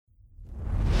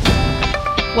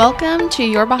Welcome to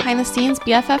your Behind the Scenes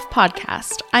BFF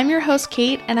podcast. I'm your host,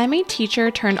 Kate, and I'm a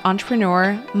teacher turned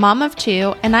entrepreneur, mom of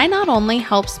two, and I not only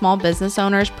help small business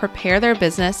owners prepare their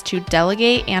business to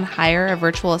delegate and hire a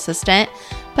virtual assistant,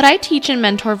 but I teach and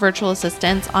mentor virtual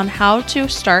assistants on how to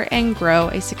start and grow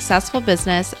a successful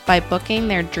business by booking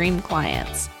their dream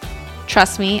clients.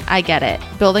 Trust me, I get it.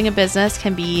 Building a business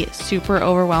can be super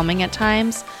overwhelming at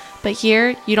times, but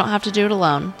here you don't have to do it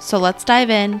alone. So let's dive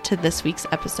into this week's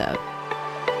episode.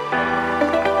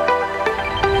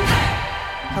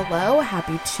 Hello,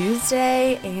 happy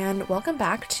Tuesday, and welcome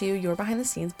back to your Behind the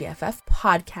Scenes BFF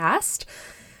podcast.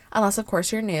 Unless, of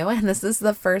course, you're new and this is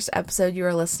the first episode you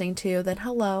are listening to, then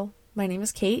hello, my name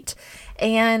is Kate,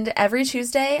 and every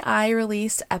Tuesday I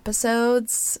release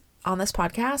episodes on this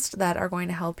podcast that are going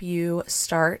to help you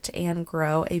start and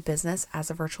grow a business as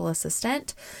a virtual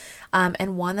assistant,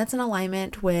 and one that's in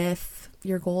alignment with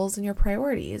your goals and your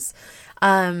priorities.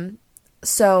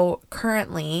 So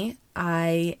currently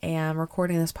I am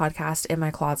recording this podcast in my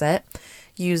closet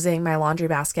using my laundry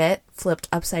basket flipped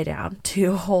upside down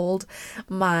to hold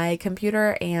my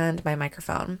computer and my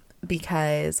microphone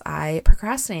because I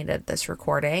procrastinated this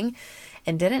recording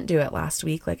and didn't do it last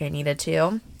week like I needed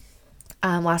to.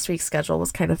 Last week's schedule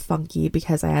was kind of funky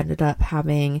because I ended up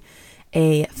having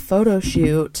a photo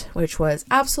shoot, which was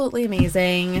absolutely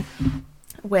amazing,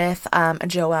 with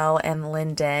Joelle and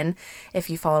Lyndon. If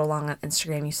you followed along on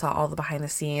Instagram, you saw all the behind the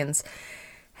scenes,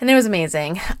 and it was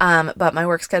amazing. But my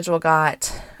work schedule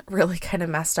got really kind of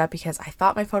messed up because I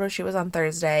thought my photo shoot was on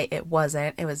Thursday. It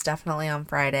wasn't. It was definitely on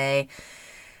Friday.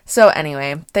 So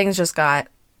anyway, things just got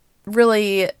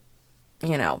really,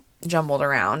 jumbled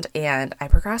around, and I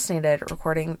procrastinated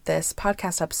recording this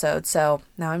podcast episode. So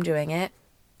now I'm doing it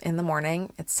in the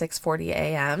morning. It's 6:40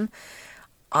 a.m.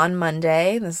 on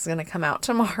Monday. This is going to come out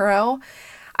tomorrow.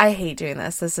 I hate doing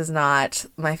this. This is not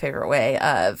my favorite way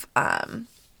of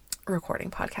recording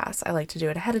podcasts. I like to do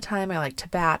it ahead of time. I like to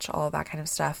batch, all of that kind of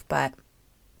stuff, but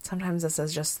sometimes this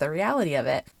is just the reality of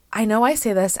it. I know I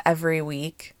say this every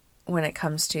week when it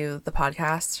comes to the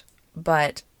podcast,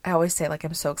 but I always say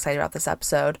I'm so excited about this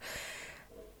episode,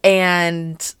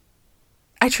 and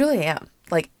I truly am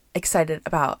excited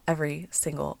about every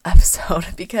single episode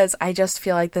because I just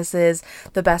feel like this is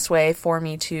the best way for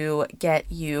me to get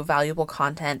you valuable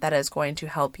content that is going to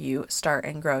help you start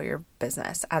and grow your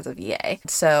business as a VA.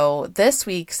 So this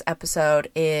week's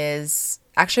episode is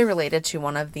actually related to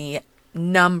one of the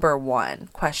number one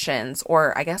questions,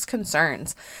 or I guess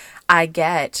concerns, I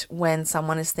get when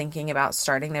someone is thinking about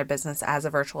starting their business as a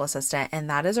virtual assistant, and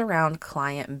that is around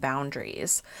client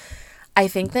boundaries. I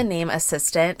think the name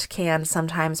assistant can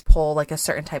sometimes pull a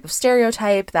certain type of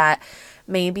stereotype that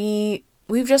maybe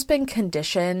we've just been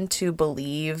conditioned to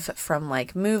believe from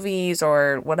movies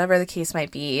or whatever the case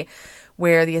might be,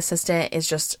 where the assistant is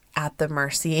just at the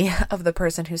mercy of the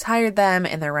person who's hired them,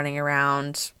 and they're running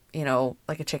around,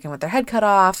 like a chicken with their head cut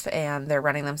off, and they're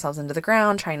running themselves into the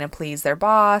ground trying to please their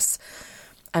boss.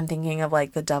 I'm thinking of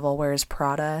The Devil Wears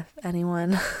Prada,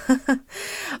 anyone?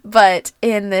 But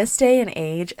in this day and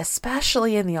age,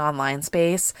 especially in the online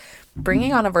space,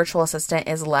 bringing on a virtual assistant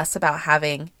is less about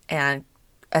having an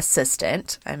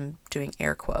assistant, I'm doing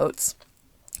air quotes,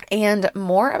 and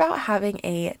more about having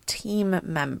a team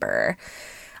member.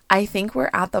 I think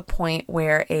we're at the point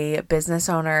where a business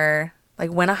owner,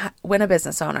 when a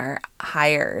business owner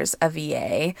hires a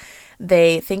VA,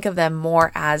 they think of them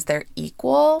more as their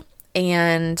equal.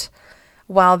 And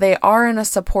while they are in a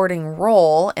supporting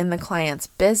role in the client's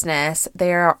business,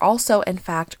 they are also, in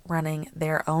fact, running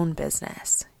their own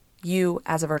business. You,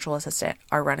 as a virtual assistant,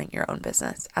 are running your own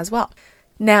business as well.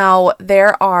 Now,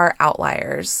 there are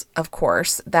outliers, of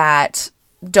course, that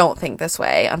don't think this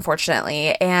way,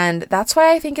 unfortunately. And that's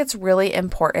why I think it's really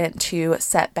important to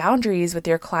set boundaries with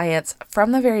your clients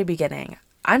from the very beginning.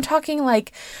 I'm talking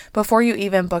before you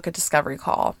even book a discovery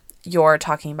call, you're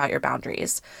talking about your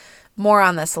boundaries. More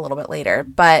on this a little bit later,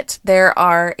 but there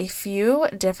are a few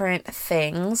different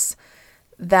things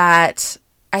that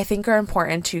I think are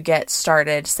important to get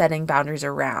started setting boundaries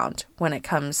around when it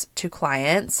comes to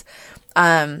clients.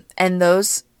 And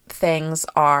those things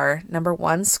are, number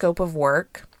one, scope of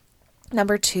work,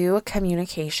 number two,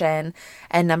 communication,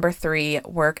 and number three,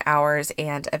 work hours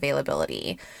and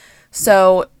availability.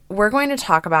 So we're going to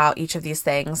talk about each of these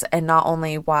things, and not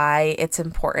only why it's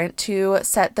important to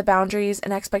set the boundaries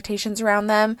and expectations around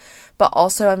them, but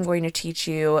also I'm going to teach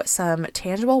you some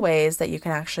tangible ways that you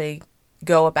can actually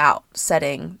go about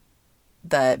setting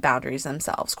the boundaries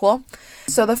themselves. Cool?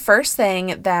 So the first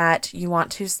thing that you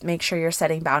want to make sure you're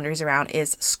setting boundaries around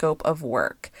is scope of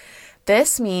work.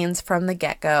 This means from the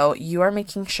get-go, you are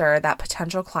making sure that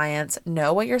potential clients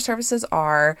know what your services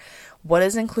are, what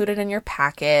is included in your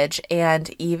package,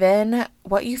 and even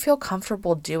what you feel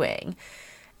comfortable doing.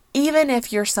 Even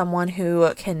if you're someone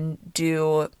who can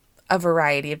do a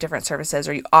variety of different services,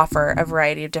 or you offer a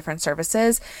variety of different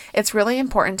services, it's really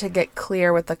important to get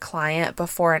clear with the client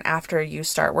before and after you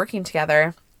start working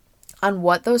together on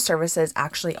what those services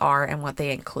actually are and what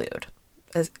they include.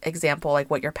 As example, like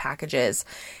what your packages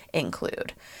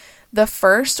include. The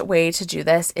first way to do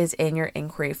this is in your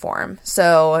inquiry form.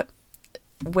 So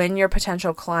when your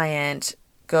potential client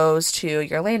goes to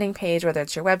your landing page, whether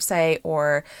it's your website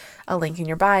or a link in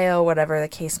your bio, whatever the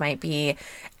case might be,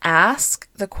 ask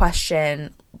the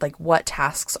question, like, what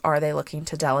tasks are they looking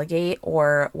to delegate,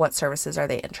 or what services are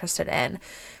they interested in?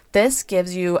 This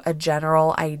gives you a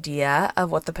general idea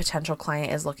of what the potential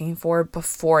client is looking for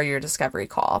before your discovery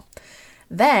call.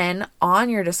 Then on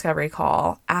your discovery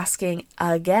call, asking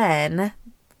again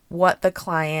what the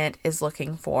client is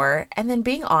looking for, and then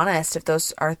being honest if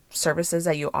those are services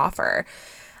that you offer.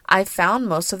 I've found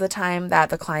most of the time that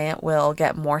the client will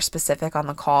get more specific on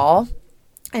the call,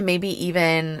 and maybe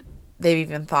they've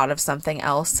even thought of something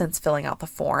else since filling out the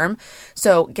form.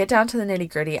 So get down to the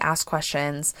nitty-gritty, ask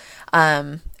questions,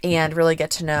 and really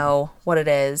get to know what it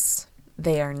is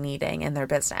they are needing in their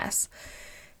business.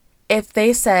 If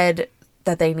they said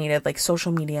that they needed like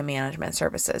social media management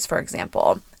services, for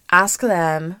example, ask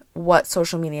them what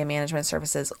social media management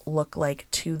services look like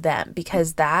to them,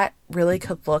 because that really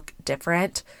could look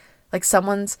different. Like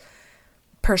someone's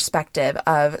perspective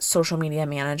of social media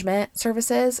management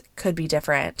services could be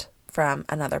different from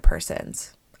another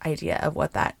person's idea of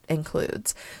what that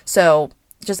includes. So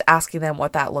just asking them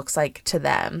what that looks like to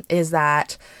them. Is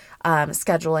that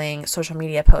scheduling social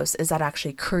media posts? Is that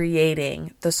actually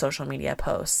creating the social media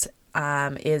posts?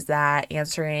 Is that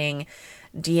answering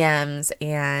DMs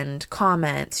and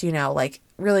comments, like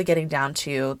really getting down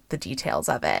to the details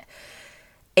of it.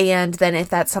 And then if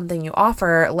that's something you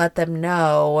offer, let them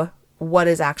know what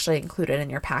is actually included in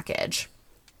your package.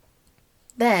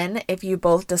 Then if you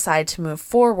both decide to move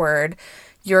forward,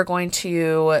 you're going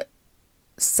to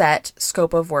set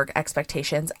scope of work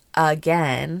expectations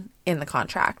again in the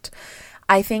contract.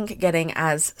 I think getting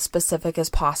as specific as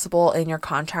possible in your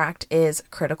contract is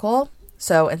critical.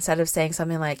 So instead of saying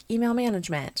something like email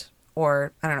management,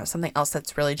 or something else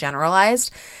that's really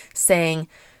generalized, saying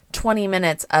 20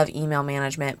 minutes of email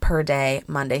management per day,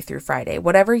 Monday through Friday,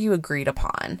 whatever you agreed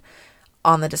upon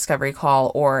on the discovery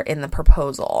call or in the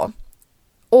proposal.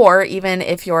 Or even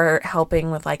if you're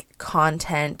helping with like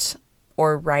content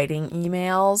or writing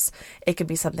emails, it could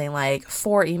be something like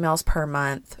 4 emails per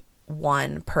month,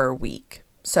 1 per week.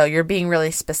 So you're being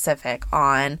really specific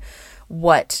on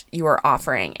what you are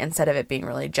offering instead of it being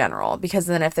really general, because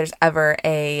then if there's ever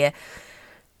a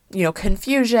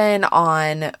confusion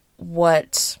on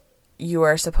what you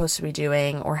are supposed to be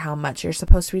doing or how much you're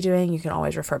supposed to be doing, you can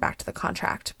always refer back to the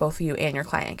contract. Both you and your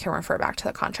client can refer back to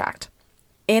the contract.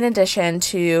 In addition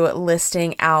to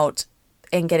listing out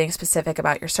and getting specific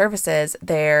about your services,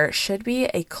 there should be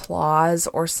a clause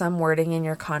or some wording in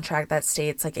your contract that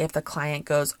states, like, if the client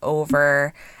goes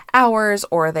over hours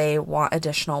or they want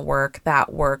additional work,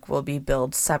 that work will be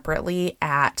billed separately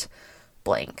at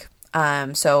blank.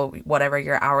 So whatever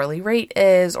your hourly rate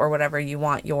is, or whatever you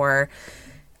want your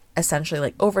essentially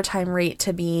like overtime rate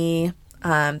to be,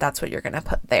 that's what you're going to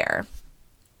put there.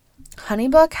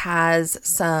 HoneyBook has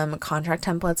some contract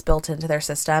templates built into their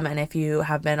system, and if you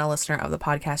have been a listener of the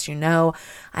podcast,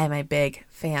 I am a big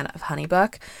fan of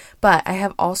HoneyBook, but I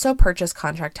have also purchased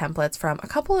contract templates from a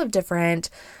couple of different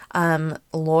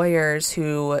lawyers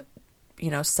who,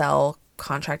 sell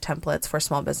contract templates for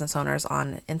small business owners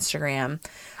on Instagram.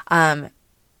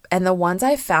 And the ones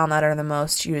I've found that are the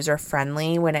most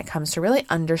user-friendly when it comes to really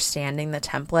understanding the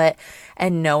template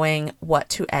and knowing what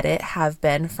to edit have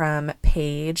been from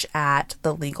Paige at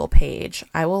The Legal Page.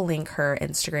 I will link her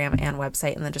Instagram and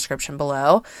website in the description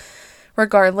below.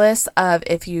 Regardless of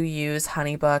if you use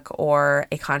HoneyBook or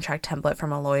a contract template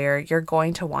from a lawyer, you're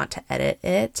going to want to edit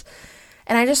it.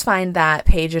 And I just find that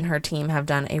Paige and her team have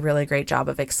done a really great job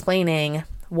of explaining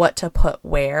what to put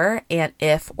where and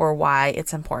if or why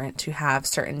it's important to have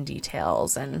certain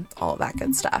details and all of that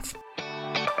good stuff.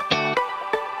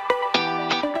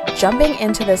 Jumping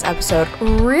into this episode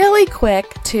really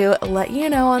quick to let you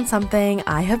know on something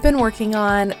I have been working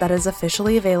on that is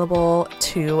officially available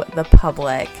to the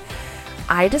public.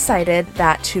 I decided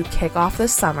that to kick off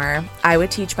this summer, I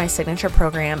would teach my signature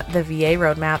program, the VA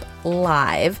Roadmap,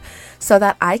 live, so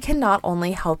that I can not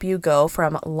only help you go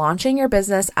from launching your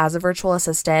business as a virtual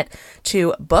assistant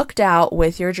to booked out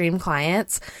with your dream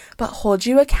clients, but hold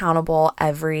you accountable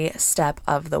every step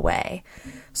of the way.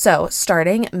 So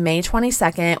starting May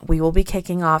 22nd, we will be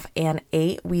kicking off an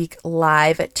 8-week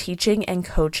live teaching and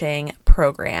coaching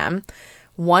program.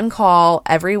 One call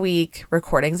every week,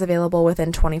 recordings available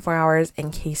within 24 hours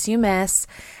in case you miss.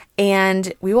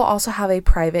 And we will also have a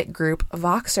private group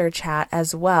Voxer chat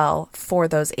as well for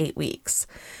those 8 weeks.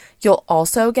 You'll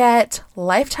also get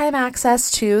lifetime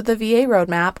access to the VA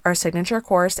Roadmap, our signature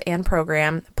course and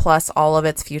program, plus all of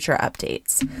its future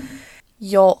updates.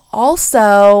 You'll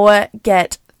also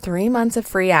get 3 months of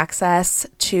free access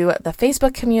to the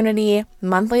Facebook community,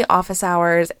 monthly office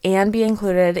hours, and be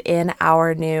included in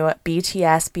our new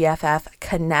BTS BFF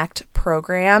Connect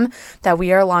program that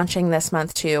we are launching this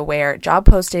month too, where job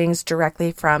postings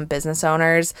directly from business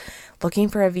owners looking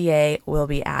for a VA will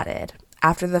be added.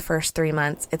 After the first 3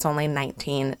 months, it's only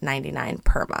 $19.99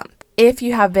 per month. If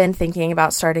you have been thinking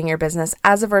about starting your business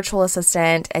as a virtual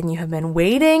assistant and you have been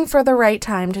waiting for the right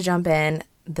time to jump in,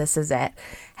 this is it.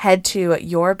 Head to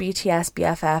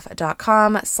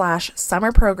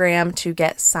yourbtsbff.com/summer program to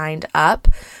get signed up,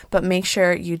 but make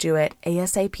sure you do it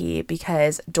ASAP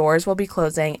because doors will be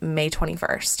closing May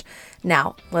 21st.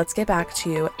 Now, let's get back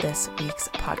to this week's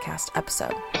podcast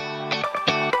episode.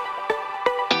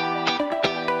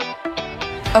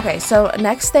 Okay, so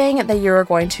next thing that you're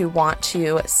going to want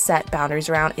to set boundaries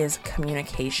around is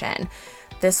communication.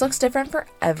 This looks different for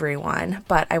everyone,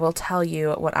 but I will tell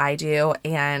you what I do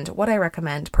and what I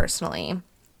recommend personally.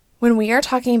 When we are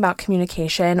talking about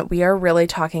communication, we are really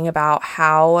talking about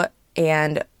how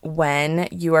and when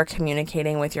you are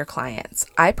communicating with your clients.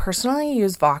 I personally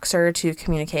use Voxer to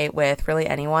communicate with really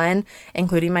anyone,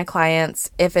 including my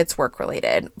clients, if it's work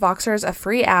related. Voxer is a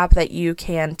free app that you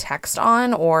can text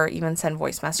on or even send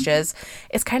voice messages.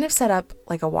 It's kind of set up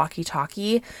like a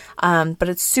walkie-talkie, but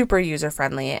it's super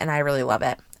user-friendly and I really love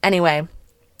it. Anyway,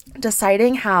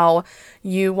 deciding how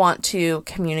you want to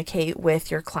communicate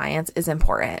with your clients is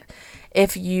important.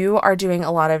 If you are doing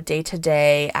a lot of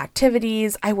day-to-day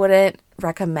activities, I wouldn't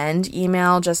recommend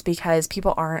email just because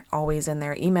people aren't always in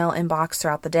their email inbox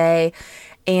throughout the day.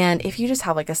 And if you just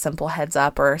have like a simple heads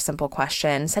up or a simple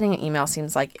question, sending an email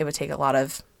seems like it would take a lot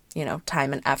of,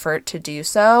 time and effort to do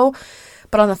so.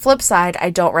 But on the flip side,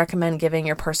 I don't recommend giving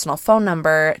your personal phone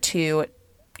number to,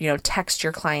 text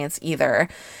your clients either.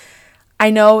 I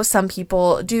know some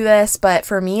people do this, but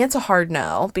for me, it's a hard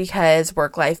no because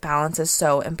work-life balance is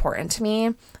so important to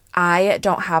me. I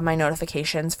don't have my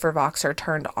notifications for Voxer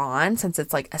turned on since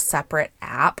it's like a separate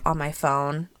app on my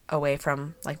phone away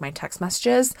from like my text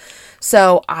messages.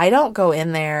 So I don't go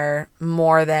in there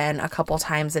more than a couple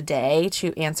times a day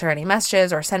to answer any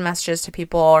messages or send messages to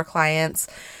people or clients.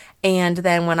 And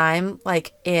then when I'm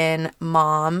like in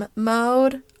mom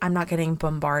mode, I'm not getting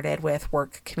bombarded with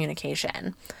work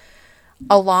communication.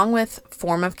 Along with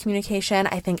form of communication,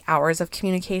 I think hours of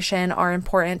communication are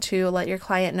important to let your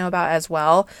client know about as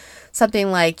well.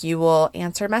 Something like you will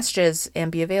answer messages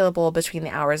and be available between the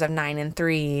hours of 9 and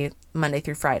 3, Monday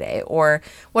through Friday, or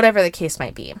whatever the case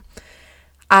might be.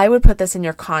 I would put this in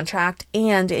your contract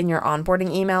and in your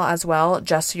onboarding email as well,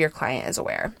 just so your client is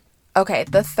aware. Okay,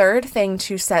 the third thing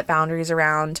to set boundaries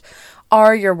around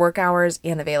are your work hours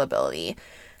and availability.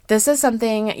 This is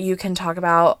something you can talk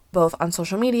about both on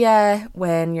social media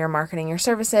when you're marketing your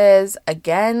services,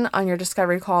 again on your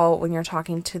discovery call when you're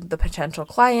talking to the potential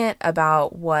client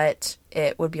about what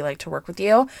it would be like to work with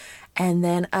you, and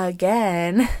then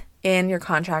again in your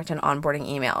contract and onboarding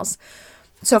emails.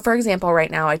 So for example,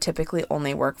 right now I typically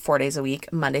only work 4 days a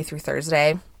week, Monday through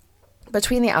Thursday,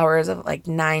 between the hours of like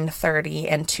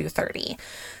 9:30 and 2:30.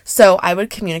 So I would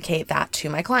communicate that to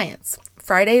my clients.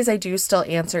 Fridays, I do still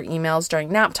answer emails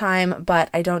during nap time,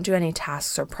 but I don't do any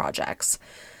tasks or projects.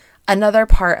 Another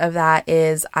part of that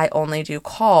is I only do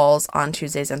calls on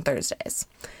Tuesdays and Thursdays.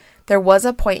 There was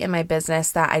a point in my business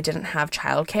that I didn't have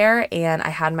childcare and I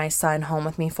had my son home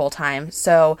with me full time.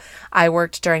 So I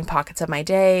worked during pockets of my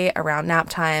day around nap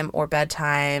time or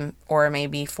bedtime, or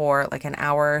maybe for like an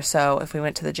hour or so if we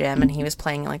went to the gym and he was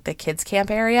playing like the kids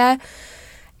camp area.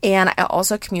 And I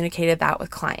also communicated that with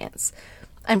clients.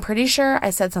 I'm pretty sure I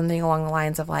said something along the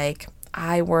lines of like,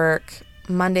 I work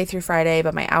Monday through Friday,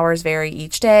 but my hours vary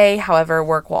each day. However,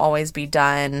 work will always be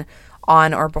done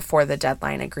on or before the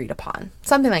deadline agreed upon.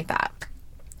 Something like that.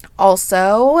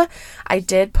 Also, I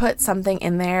did put something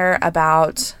in there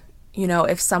about,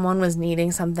 if someone was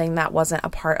needing something that wasn't a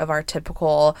part of our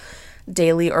typical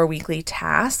daily or weekly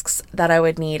tasks that I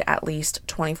would need at least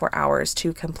 24 hours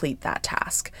to complete that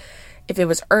task. If it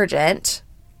was urgent,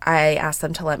 I asked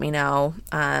them to let me know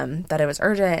that it was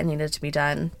urgent and needed to be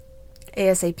done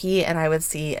ASAP, and I would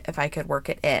see if I could work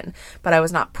it in. But I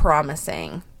was not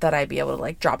promising that I'd be able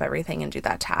to drop everything and do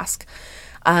that task.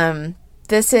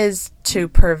 This is to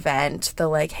prevent the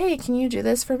hey, can you do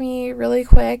this for me really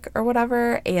quick or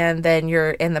whatever? And then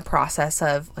you're in the process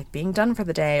of being done for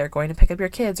the day or going to pick up your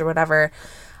kids or whatever.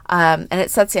 And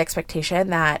it sets the expectation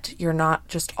that you're not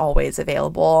just always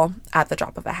available at the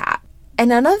drop of a hat. And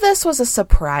none of this was a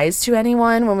surprise to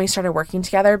anyone when we started working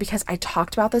together, because I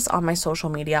talked about this on my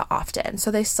social media often. So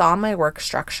they saw my work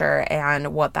structure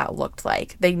and what that looked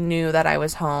like. They knew that I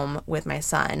was home with my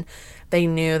son. They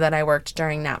knew that I worked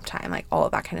during nap time, all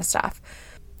of that kind of stuff.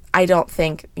 I don't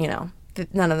think,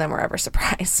 none of them were ever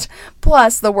surprised.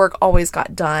 Plus, the work always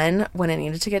got done when it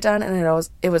needed to get done, and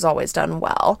it was always done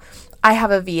well. I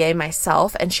have a VA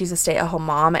myself, and she's a stay-at-home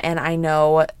mom, and I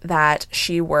know that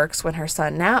she works when her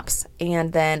son naps,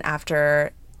 and then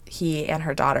after he and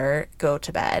her daughter go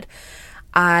to bed.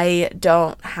 I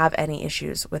don't have any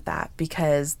issues with that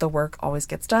because the work always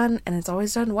gets done, and it's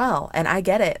always done well. And I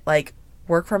get it.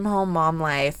 Work from home, mom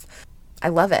life, I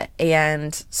love it.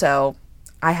 And so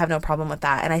I have no problem with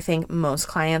that. And I think most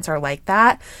clients are like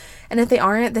that. And if they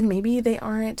aren't, then maybe they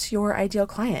aren't your ideal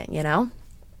client,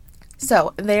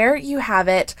 So there you have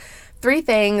it. 3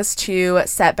 things to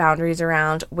set boundaries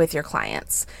around with your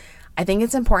clients. I think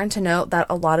it's important to note that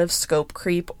a lot of scope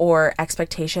creep or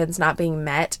expectations not being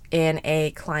met in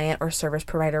a client or service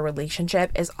provider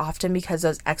relationship is often because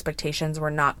those expectations were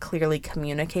not clearly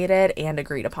communicated and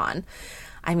agreed upon.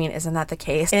 I mean, isn't that the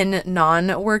case in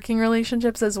non-working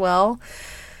relationships as well?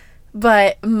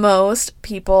 But most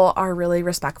people are really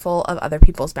respectful of other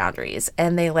people's boundaries,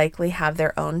 and they likely have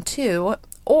their own too.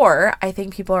 Or I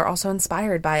think people are also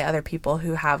inspired by other people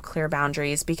who have clear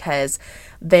boundaries because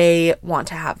they want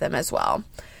to have them as well.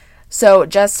 So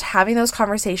just having those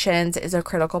conversations is a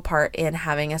critical part in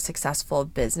having a successful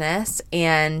business.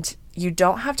 And you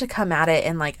don't have to come at it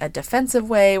in a defensive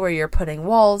way where you're putting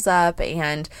walls up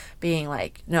and being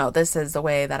no, this is the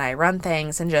way that I run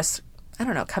things, and just,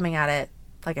 coming at it,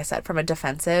 like I said, from a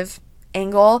defensive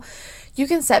angle. You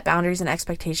can set boundaries and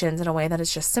expectations in a way that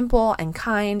is just simple and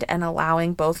kind and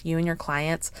allowing both you and your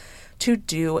clients to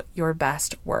do your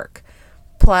best work.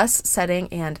 Plus, setting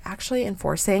and actually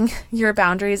enforcing your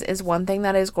boundaries is one thing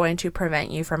that is going to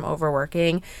prevent you from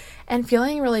overworking and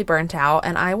feeling really burnt out.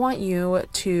 And I want you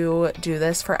to do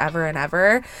this forever and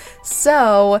ever.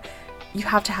 So you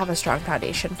have to have a strong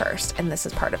foundation first, and this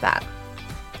is part of that.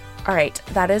 All right,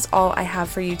 that is all I have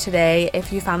for you today.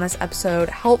 If you found this episode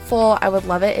helpful, I would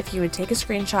love it if you would take a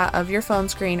screenshot of your phone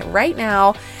screen right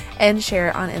now and share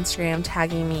it on Instagram,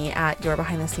 tagging me at Your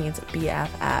Behind the Scenes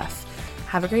BFF.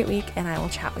 Have a great week, and I will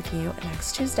chat with you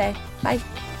next Tuesday. Bye.